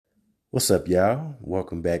What's up, y'all?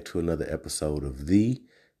 Welcome back to another episode of the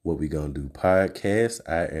What We Gonna Do podcast.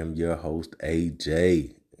 I am your host,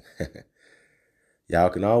 AJ. Y'all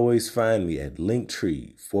can always find me at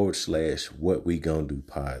Linktree /What We Gonna Do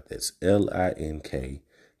pod. That's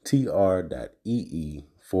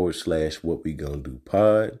linktr.ee/What We Gonna Do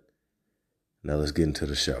pod. Now let's get into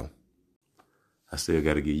the show. I still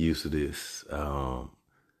got to get used to this. So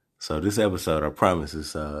this episode, I promise,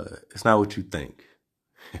 it's not what you think.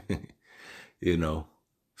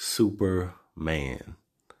 Superman,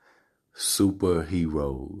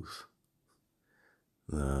 superheroes,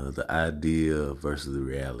 the idea versus the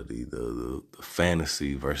reality, the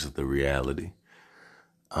fantasy versus the reality.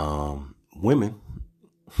 Women,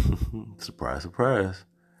 surprise, surprise,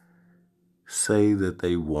 say that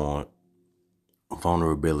they want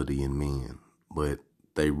vulnerability in men, but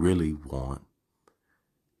they really want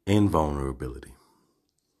invulnerability.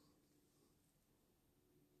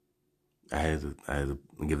 I had to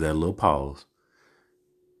give that a little pause.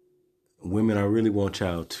 Women, I really want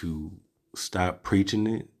y'all to stop preaching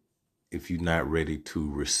it if you're not ready to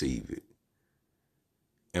receive it.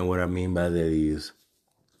 And what I mean by that is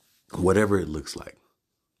whatever it looks like.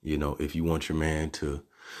 If you want your man to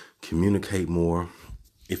communicate more,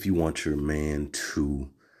 if you want your man to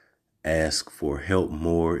ask for help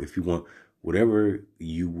more, if you want whatever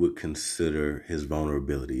you would consider his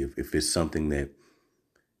vulnerability, if it's something that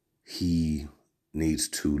he needs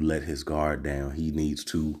to let his guard down, he needs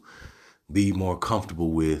to be more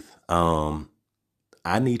comfortable with, I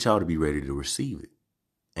need y'all to be ready to receive it.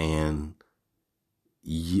 And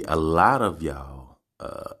a lot of y'all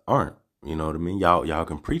aren't, you know what I mean? Y'all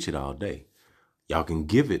can preach it all day. Y'all can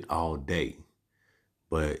give it all day,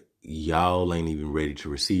 but y'all ain't even ready to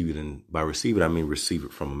receive it. And by receive it, I mean receive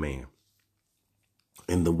it from a man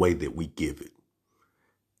in the way that we give it,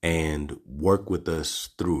 and work with us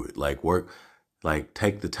through it.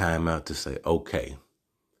 Take the time out to say, okay,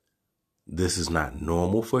 this is not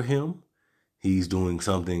normal for him. He's doing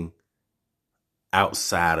something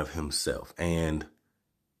outside of himself, and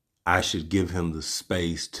I should give him the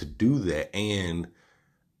space to do that. And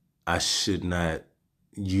I should not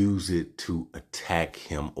use it to attack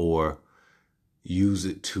him or use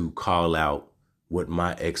it to call out what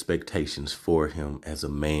my expectations for him as a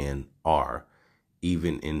man are,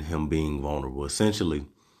 even in him being vulnerable. Essentially,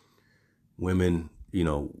 women,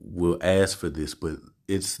 will ask for this, but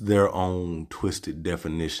it's their own twisted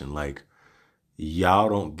definition. Like, y'all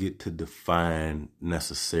don't get to define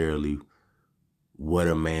necessarily what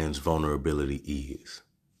a man's vulnerability is.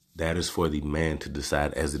 That is for the man to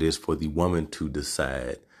decide, as it is for the woman to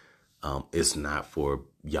decide. It's not for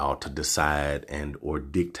y'all to decide and or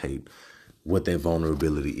dictate what that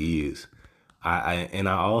vulnerability is. I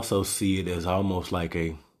also see it as almost like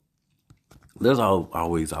there's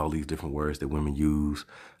always all these different words that women use.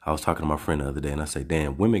 I was talking to my friend the other day and I say,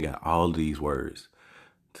 damn, women got all these words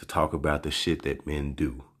to talk about the shit that men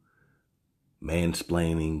do.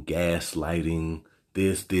 Mansplaining, gaslighting,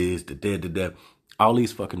 this, the all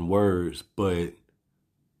these fucking words. But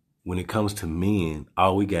when it comes to men,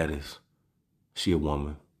 all we got is she a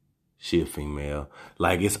woman, she a female.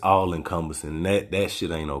 Like, it's all encompassing. That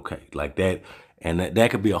shit ain't okay. Like that. And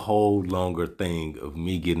that could be a whole longer thing of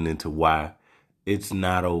me getting into why it's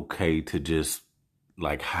not okay to just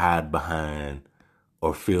like hide behind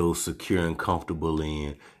or feel secure and comfortable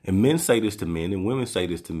in. And men say this to men and women say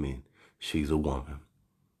this to men. She's a woman.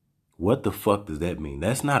 What the fuck does that mean?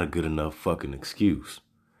 That's not a good enough fucking excuse.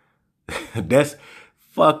 That's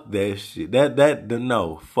fuck that shit.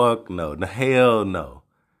 No, fuck no. The hell no.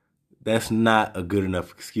 That's not a good enough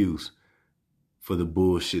excuse for the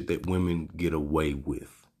bullshit that women get away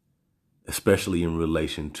with, especially in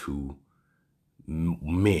relation to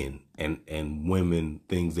men and women,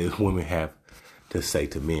 things that women have to say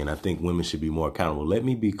to men. I think women should be more accountable. Let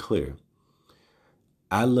me be clear.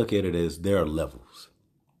 I look at it as there are levels.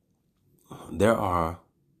 There are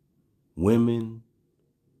women,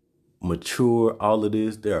 mature, all of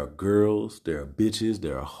this. There are girls, there are bitches,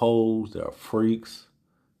 there are hoes, there are freaks.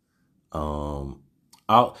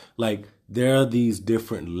 There are these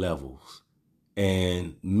different levels,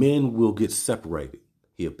 and men will get separated.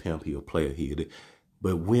 He a pimp, he a player,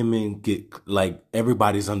 but women get, like,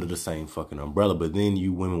 everybody's under the same fucking umbrella. But then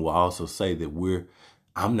you women will also say that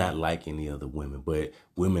I'm not like any other women, but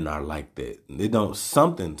women are like that.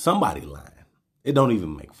 Somebody lying. It don't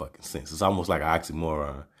even make fucking sense. It's almost like an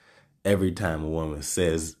oxymoron every time a woman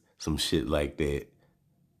says some shit like that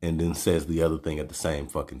and then says the other thing at the same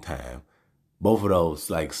fucking time. Both of those,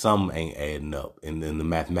 like, some ain't adding up in the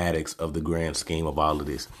mathematics of the grand scheme of all of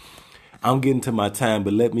this. I'm getting to my time,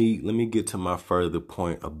 but let me get to my further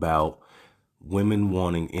point about women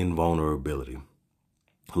wanting invulnerability.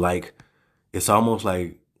 Like, it's almost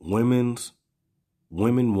like women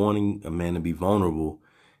wanting a man to be vulnerable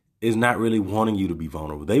is not really wanting you to be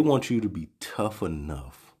vulnerable. They want you to be tough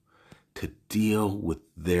enough to deal with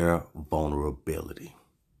their vulnerability.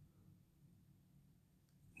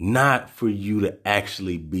 Not for you to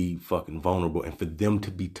actually be fucking vulnerable and for them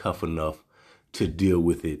to be tough enough to deal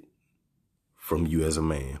with it from you as a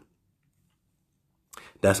man.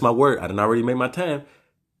 That's my word. I done already made my time.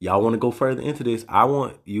 Y'all want to go further into this? I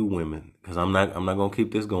want you women, because I'm not gonna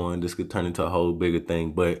keep this going. This could turn into a whole bigger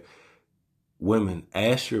thing. But women,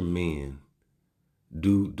 ask your men,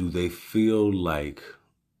 do they feel like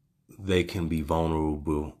they can be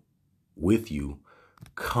vulnerable with you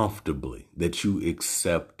comfortably, that you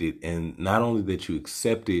accept it, and not only that you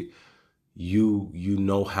accept it, you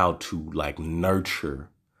know how to like nurture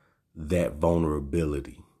that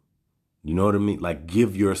vulnerability. You know what I mean? Like,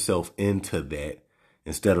 give yourself into that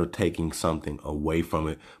instead of taking something away from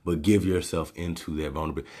it, but give yourself into that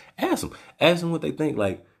vulnerability. Ask them what they think.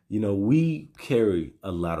 Like, we carry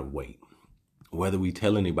a lot of weight, whether we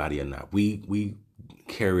tell anybody or not. We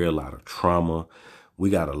carry a lot of trauma. We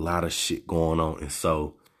got a lot of shit going on. And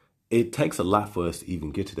so it takes a lot for us to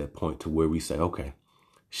even get to that point to where we say, okay,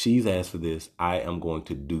 she's asked for this. I am going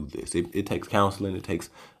to do this. It takes counseling. It takes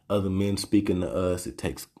other men speaking to us. It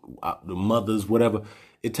takes the mothers, whatever.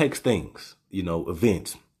 It takes things,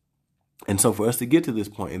 events. And so for us to get to this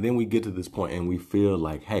point, and then we get to this point and we feel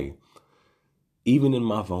like, hey, even in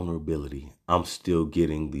my vulnerability, I'm still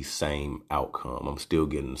getting the same outcome. I'm still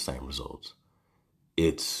getting the same results.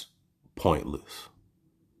 It's pointless.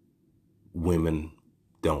 Women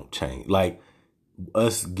don't change. Like,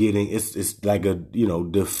 us getting, it's like a,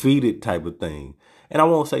 defeated type of thing. And I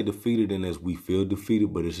won't say defeated in as we feel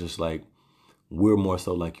defeated, but it's just like, we're more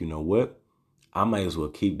so like, you know what? I might as well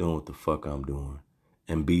keep doing what the fuck I'm doing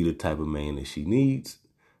and be the type of man that she needs,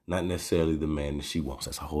 not necessarily the man that she wants.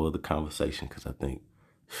 That's a whole other conversation, because I think,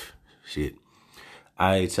 shit.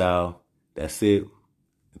 All right, y'all. That's it.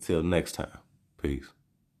 Until next time. Peace.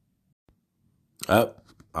 Up.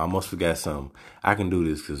 I almost forgot something. I can do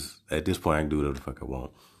this because at this point I can do whatever the fuck I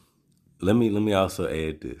want. Let me also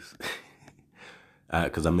add this.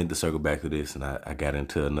 Because I meant to circle back to this and I got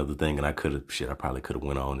into another thing and I probably could have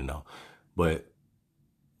went on and on. But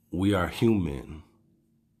we are human,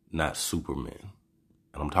 not supermen.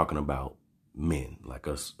 And I'm talking about men, like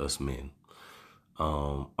us men.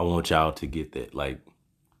 I want y'all to get that. Like,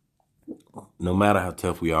 no matter how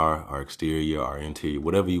tough we are, our exterior, our interior,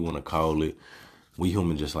 whatever you want to call it, we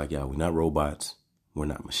human just like y'all. We're not robots. We're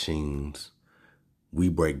not machines. We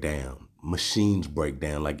break down. Machines break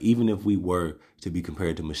down. Like, even if we were to be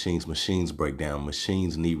compared to machines, machines break down.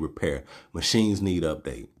 Machines need repair. Machines need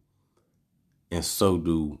update. And so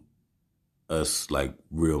do us, like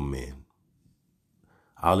real men.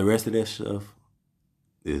 All the rest of that stuff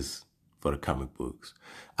is for the comic books.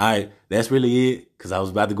 All right, that's really it, because I was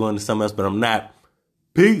about to go into something else, but I'm not.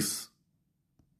 Peace.